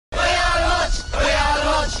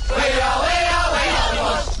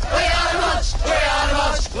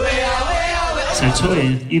So,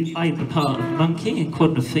 Toyah, you played the part of Monkey in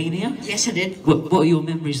Quadrophenia. Yes, I did. What are your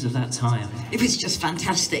memories of that time? It was just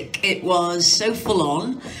fantastic. It was so full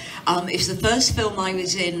on. It was the first film I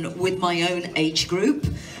was in with my own age group.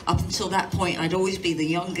 Up until that point, I'd always be the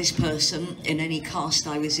youngest person in any cast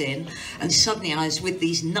I was in. And suddenly I was with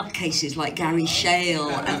these nutcases like Gary Shail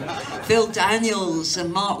and Phil Daniels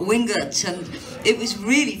and Mark Wingott. And it was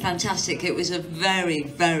really fantastic. It was a very,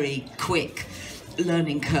 very quick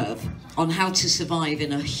learning curve on how to survive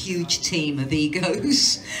in a huge team of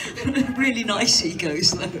egos. Really nice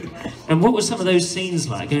egos, though. And what were some of those scenes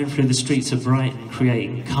like, going through the streets of Brighton,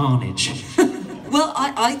 creating carnage? Well,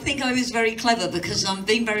 I think I was very clever because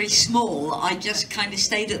being very small, I just kind of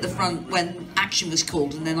stayed at the front when action was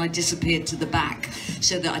called, and then I disappeared to the back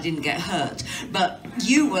so that I didn't get hurt. But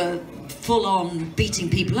you were full-on beating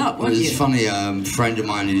people up, weren't you? Well, it's funny, a friend of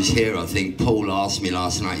mine who's here, I think, Paul, asked me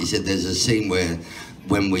last night, he said there's a scene where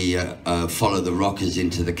when we follow the rockers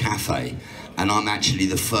into the cafe, and I'm actually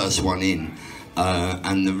the first one in.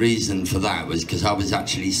 And the reason for that was because I was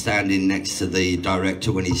actually standing next to the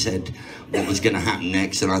director when he said what was going to happen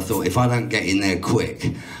next, and I thought, if I don't get in there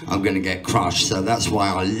quick, I'm going to get crushed. So that's why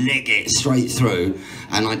I leg it straight through,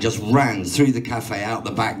 and I just ran through the cafe out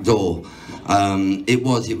the back door. It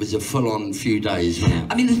was a full-on few days.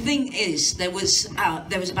 I mean, the thing is, there was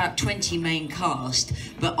about 20 main cast,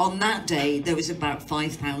 but on that day there was about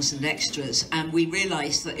 5,000 extras, and we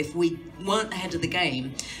realised that if we weren't ahead of the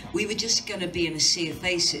game, we were just going to be in a sea of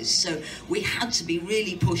faces. So we had to be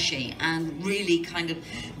really pushy and really kind of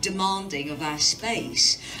demanding of our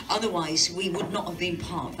space. Otherwise, we would not have been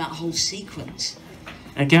part of that whole sequence.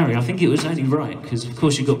 And Gary, I think it was only right, because of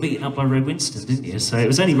course you got beaten up by Red Winston, didn't you? So it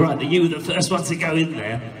was only right that you were the first one to go in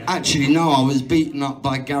there. Actually, no, I was beaten up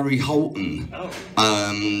by Gary Holton,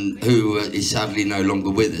 who is sadly no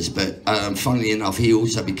longer with us, but funnily enough, he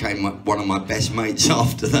also became one of my best mates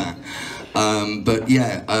after that. But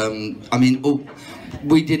yeah, I mean,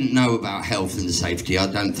 we didn't know about health and safety. I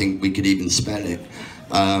don't think we could even spell it.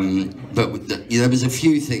 But there was a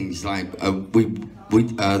few things, like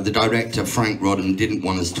the director, Frank Rodham, didn't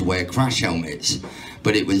want us to wear crash helmets,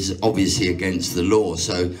 but it was obviously against the law,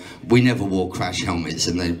 so we never wore crash helmets,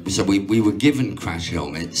 and so we were given crash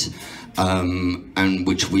helmets, and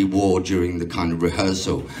which we wore during the kind of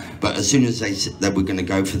rehearsal. But as soon as they said they were going to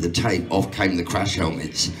go for the tape, off came the crash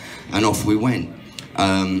helmets, and off we went.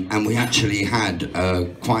 And we actually had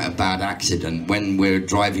quite a bad accident when we're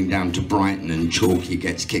driving down to Brighton and Chalky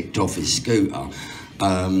gets kicked off his scooter.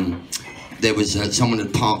 There was someone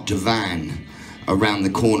had parked a van around the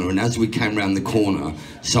corner, and as we came around the corner,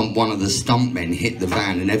 one of the stuntmen hit the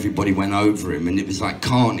van and everybody went over him, and it was like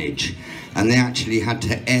carnage. And they actually had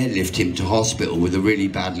to airlift him to hospital with a really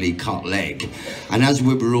badly cut leg. And as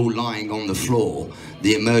we were all lying on the floor,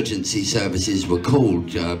 the emergency services were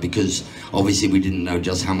called because obviously we didn't know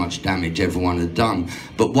just how much damage everyone had done.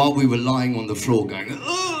 But while we were lying on the floor going,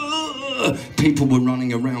 people were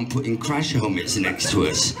running around putting crash helmets next to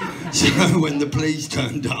us. So when the police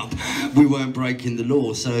turned up, we weren't breaking the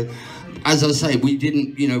law. So, as I say, we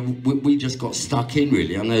didn't, you know, we just got stuck in,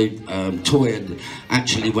 really. I know Toyah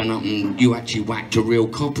actually went up and you actually whacked a real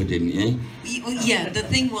copper, didn't you? Yeah, the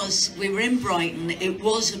thing was, we were in Brighton, it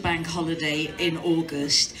was a bank holiday in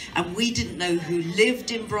August, and we didn't know who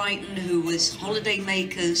lived in Brighton, who was holiday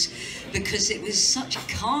makers, because it was such a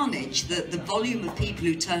carnage, that the volume of people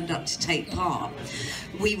who turned up to take part.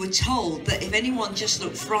 We were told that if anyone just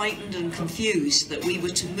looked frightened and confused, that we were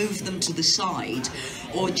to move them to the side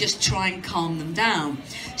or just try and calm them down.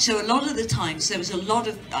 So a lot of the times there was a lot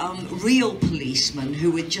of real policemen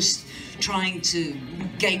who were just trying to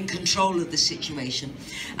gain control of the situation,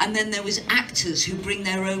 and then there was actors who bring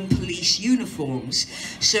their own police uniforms.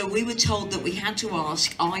 So we were told that we had to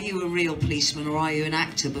ask, are you a real policeman or are you an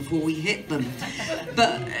actor, before we hit them.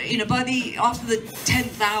 But you know, after the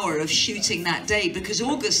 10th hour of shooting that day, because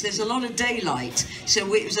August there's a lot of daylight,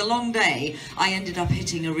 so it was a long day, I ended up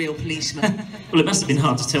hitting a real policeman. Well, it must have been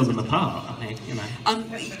hard to tell them apart, I mean, you know.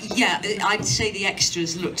 Yeah, I'd say the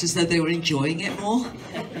extras looked as though they were enjoying it more.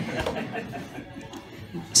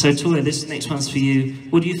 So Toyah, this next one's for you.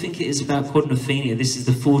 What do you think it is about Quadrophenia? This is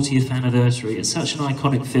the 40th anniversary. It's such an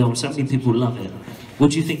iconic film. So many people love it.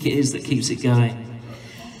 What do you think it is that keeps it going?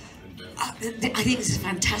 I think it's a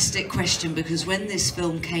fantastic question, because when this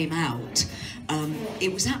film came out,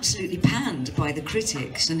 it was absolutely panned by the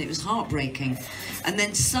critics, and it was heartbreaking. And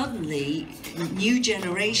then suddenly, new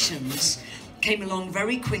generations came along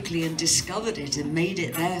very quickly and discovered it and made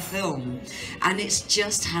it their film, and it's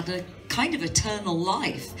just had a kind of eternal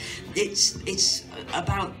life. It's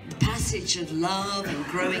about the passage of love and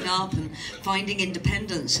growing up and finding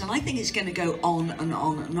independence, and I think it's going to go on and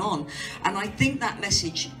on and on, and I think that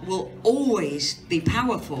message will always be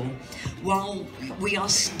powerful while we are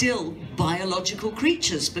still biological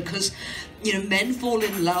creatures, because you know, men fall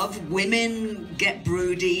in love, women get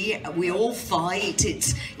broody, we all fight.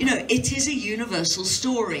 It's, you know, it is a universal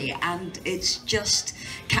story, and it's just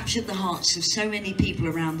captured the hearts of so many people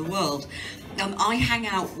around the world. I hang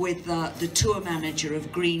out with the tour manager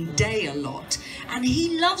of Green Day a lot, and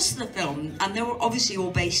he loves the film, and they're obviously all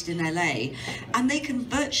based in LA, and they can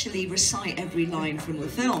virtually recite every line from the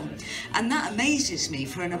film, and that amazes me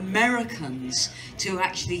for an Americans to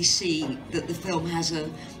actually see that the film has a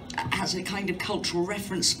kind of cultural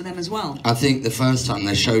reference for them as well. I think the first time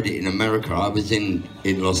they showed it in America, I was in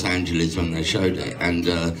Los Angeles when they showed it, and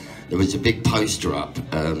there was a big poster up,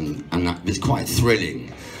 and that was quite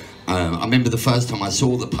thrilling. I remember the first time I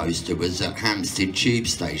saw the poster was at Hampstead Tube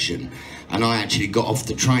Station, and I actually got off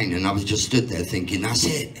the train and I was just stood there thinking, that's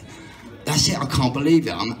it, I can't believe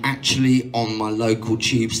it, I'm actually on my local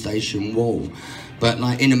tube station wall. But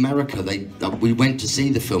like in America, we went to see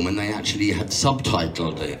the film and they actually had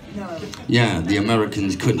subtitled it. No. Yeah, the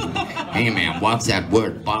Americans couldn't. Hey man, what's that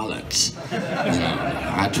word, bollocks? You know,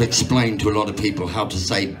 I had to explain to a lot of people how to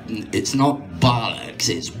say it's not bollocks,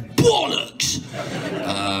 it's bollocks.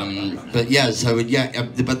 But yeah, so yeah,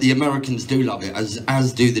 but the Americans do love it,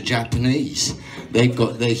 as do the Japanese. They've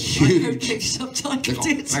got their huge. They've subtitled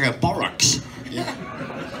it. They got bollocks. Yeah.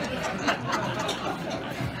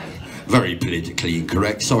 Very politically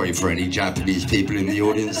incorrect. Sorry for any Japanese people in the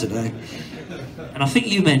audience today. And I think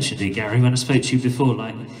you mentioned it, Gary, when I spoke to you before,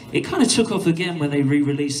 like, it kind of took off again when they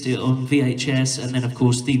re-released it on VHS and then, of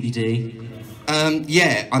course, DVD.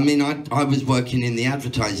 Yeah, I mean, I was working in the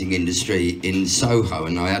advertising industry in Soho,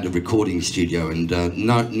 and I had a recording studio, and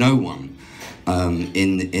no one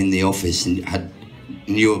in the office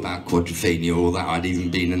knew about Quadrophenia or that I'd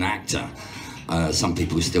even been an actor. Some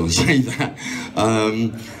people still say that.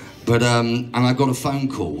 And I got a phone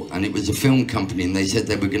call, and it was a film company, and they said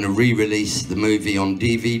they were going to re-release the movie on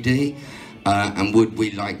DVD, and would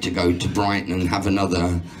we like to go to Brighton and have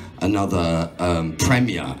another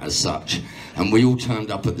premiere as such. And we all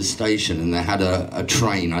turned up at the station, and they had a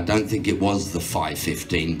train. I don't think it was the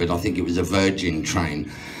 5:15, but I think it was a Virgin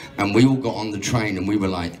train. And we all got on the train, and we were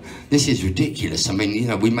like, this is ridiculous. I mean, you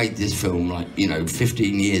know, we made this film like, you know,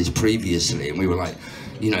 15 years previously, and we were like,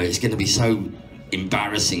 you know, it's going to be so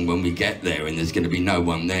embarrassing when we get there and there's going to be no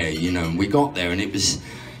one there, you know. And we got there, and it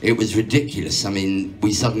was ridiculous. I mean,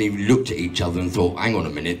 we suddenly looked at each other and thought, hang on a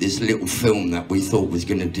minute, this little film that we thought was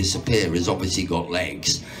going to disappear has obviously got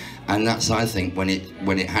legs. And that's, I think, when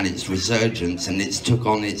it had its resurgence, and it's took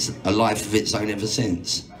on a life of its own ever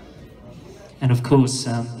since. And of course,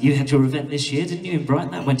 you had your event this year, didn't you, in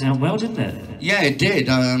Brighton? That went down well, didn't it? Yeah, it did.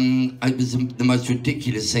 It was the most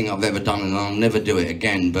ridiculous thing I've ever done, and I'll never do it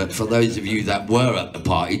again. But for those of you that were at the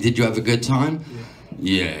party, did you have a good time?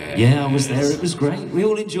 Yeah. Yeah, I was there. It was great. We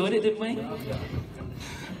all enjoyed it, didn't we?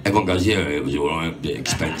 Everyone goes, yeah, it was all right, a bit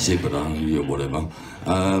expensive, but yeah, whatever.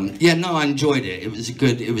 Yeah, no, I enjoyed it.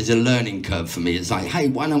 It was a learning curve for me. It's like, hey,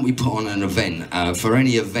 why don't we put on an event for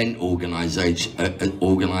any event organisers,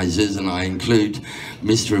 and I include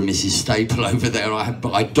Mr. and Mrs. Staple over there.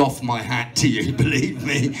 I doff my hat to you, believe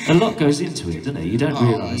me. A lot goes into it, doesn't it? You don't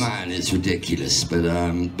realise. Oh man, it's ridiculous.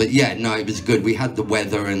 But yeah, no, it was good. We had the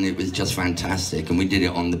weather, and it was just fantastic. And we did it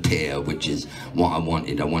on the pier, which is what I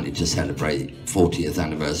wanted. I wanted to celebrate 40th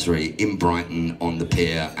anniversary in Brighton on the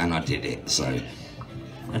pier, and I did it. So.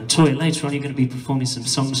 And Toyah, later on you're going to be performing some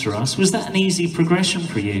songs for us. Was that an easy progression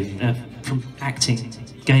for you, from acting,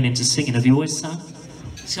 going into singing? Have you always sung?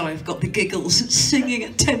 Sorry, I've got the giggles singing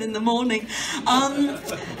at 10 in the morning.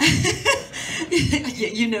 Yeah,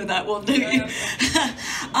 you know that one, don't you?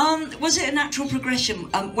 Was it a natural progression?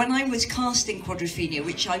 When I was casting Quadrophenia,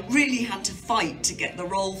 which I really had to fight to get the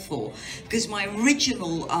role for, because my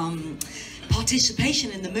original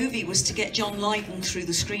participation in the movie was to get John Lydon through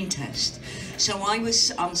the screen test. So I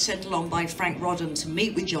was sent along by Frank Rodham to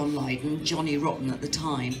meet with John Lydon, Johnny Rotten at the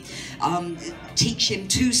time, teach him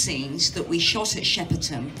 2 scenes that we shot at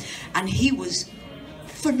Shepperton, and he was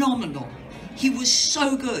phenomenal. He was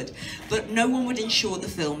so good, but no one would insure the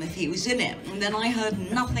film if he was in it. And then I heard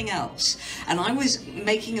nothing else. And I was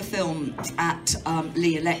making a film at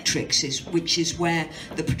Lee Electrics, which is where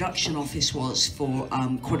the production office was for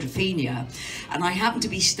Quadrophenia. And I happened to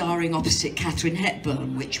be starring opposite Katharine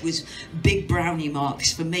Hepburn, which was big brownie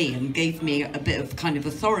marks for me and gave me a bit of kind of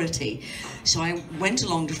authority. So I went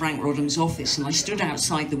along to Frank Rodham's office and I stood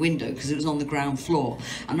outside the window because it was on the ground floor.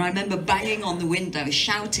 And I remember banging on the window,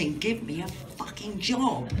 shouting, "Give me a fucking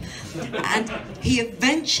job." And he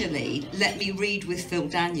eventually let me read with Phil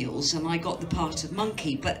Daniels and I got the part of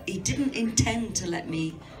Monkey, but he didn't intend to let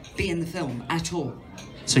me be in the film at all.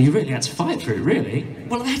 So you really had to fight for it, really?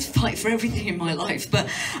 Well, I had to fight for everything in my life, but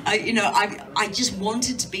you know, I just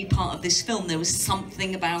wanted to be part of this film. There was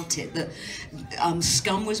something about it that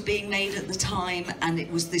Scum was being made at the time, and it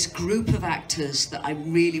was this group of actors that I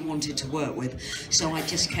really wanted to work with. So I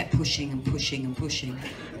just kept pushing and pushing and pushing.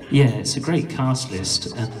 Yeah, it's a great cast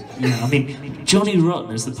list, and yeah, I mean, Johnny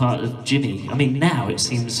Rotten as the part of Jimmy. I mean, now it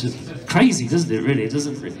seems crazy, doesn't it? Really, it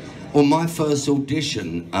doesn't. Well, my first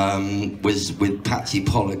audition was with Patsy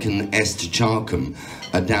Pollock and Esther Charkham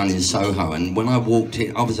down in Soho, and when I walked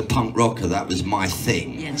in, I was a punk rocker. That was my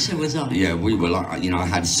thing. Yeah, and so was I. Yeah, we were like, you know, I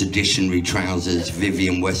had seditionary trousers,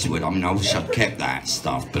 Vivian Westwood. I mean, I wish I'd kept that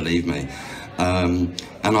stuff, believe me. And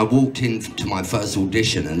I walked in to my first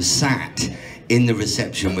audition, and sat in the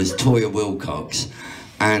reception was Toyah Wilcox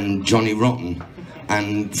and Johnny Rotten.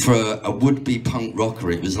 And for a would-be punk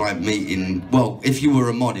rocker, it was like meeting, well, if you were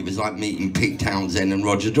a mod, it was like meeting Pete Townsend and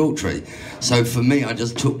Roger Daltrey. So for me, I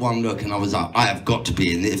just took one look and I was like, I have got to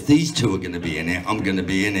be in it. If these two are going to be in it, I'm going to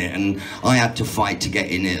be in it. And I had to fight to get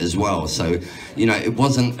in it as well. So, you know, it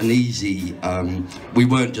wasn't an easy, we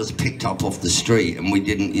weren't just picked up off the street, and we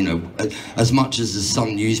didn't, you know, as much as the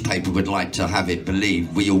Sun newspaper would like to have it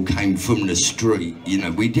believed, we all came from the street. You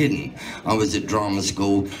know, we didn't. I was at drama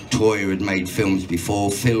school. Toyah had made films before.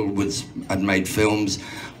 Phil had made films.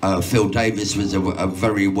 Phil Davis was a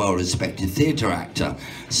very well-respected theatre actor.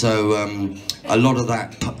 So a lot of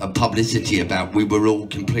that publicity about we were all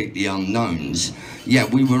completely unknowns. Yeah,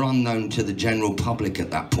 we were unknown to the general public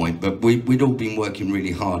at that point, but we'd all been working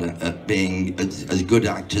really hard at being as good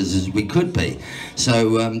actors as we could be.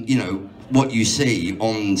 So, you know, what you see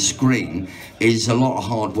on screen is a lot of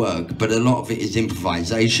hard work, but a lot of it is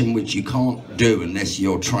improvisation, which you can't do unless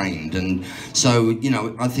you're trained. And so, you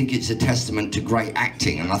know, I think it's a testament to great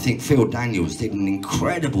acting, and I think Phil Daniels did an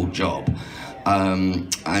incredible job.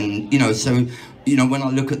 And you know, so, you know, when I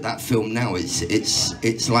look at that film now,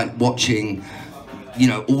 it's like watching, you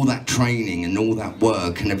know, all that training and all that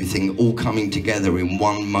work and everything all coming together in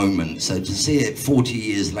one moment. So to see it 40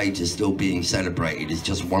 years later still being celebrated is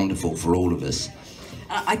just wonderful for all of us.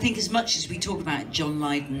 I think as much as we talk about John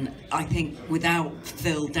Lydon, I think without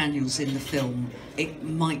Phil Daniels in the film, it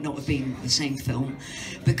might not have been the same film,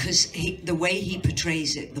 because the way he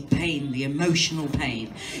portrays it, the pain, the emotional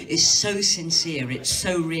pain, is so sincere, it's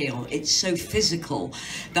so real, it's so physical,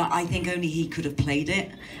 that I think only he could have played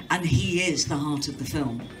it, and he is the heart of the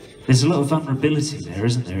film. There's a lot of vulnerability there,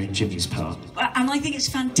 isn't there, in Jimmy's part? And I think it's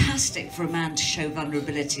fantastic for a man to show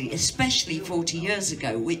vulnerability, especially 40 years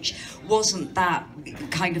ago, which wasn't that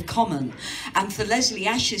kind of common. And for Leslie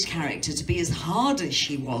Ash's character to be as hard as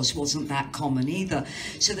she wasn't that common either.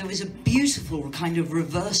 So there was a beautiful kind of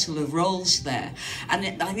reversal of roles there.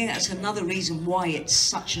 And I think that's another reason why it's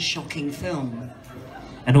such a shocking film.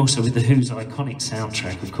 And also with the Who's iconic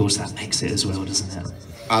soundtrack, of course, that makes it as well, doesn't it?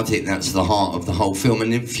 I think that's the heart of the whole film,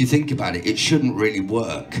 and if you think about it, it shouldn't really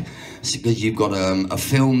work, because you've got a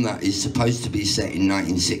film that is supposed to be set in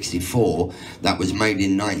 1964 that was made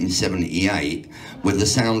in 1978 with a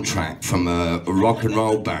soundtrack from a rock and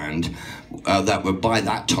roll band that were by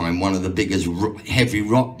that time one of the biggest heavy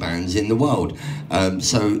rock bands in the world.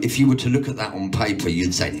 So if you were to look at that on paper,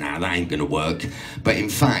 you'd say, nah, that ain't gonna work. But in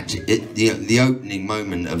fact, the opening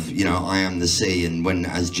moment of, you know, I Am the Sea, and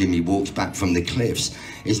as Jimmy walks back from the cliffs,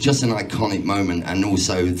 it's just an iconic moment. And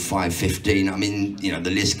also 5:15, I mean, you know,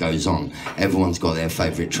 the list goes on. Everyone's got their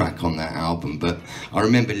favourite track on that album, but I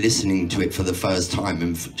remember listening to it for the first time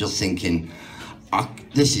and just thinking,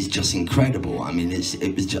 this is just incredible. I mean,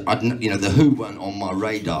 it was just, you know, the Who weren't on my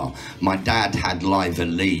radar. My dad had Live at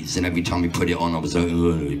Leeds, and every time he put it on, I was like,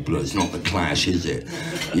 oh, it's not the Clash, is it?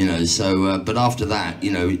 You know, so, but after that,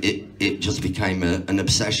 you know, it just became an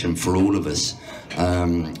obsession for all of us.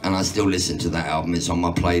 And I still listen to that album. It's on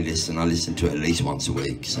my playlist, and I listen to it at least once a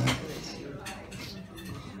week, so.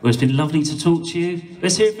 Well, it's been lovely to talk to you.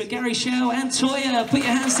 Let's hear it for Gary Shail and Toyah. Put your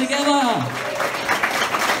hands together.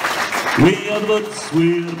 We are the Butts,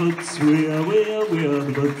 we are the Butts, we are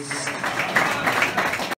the Butts.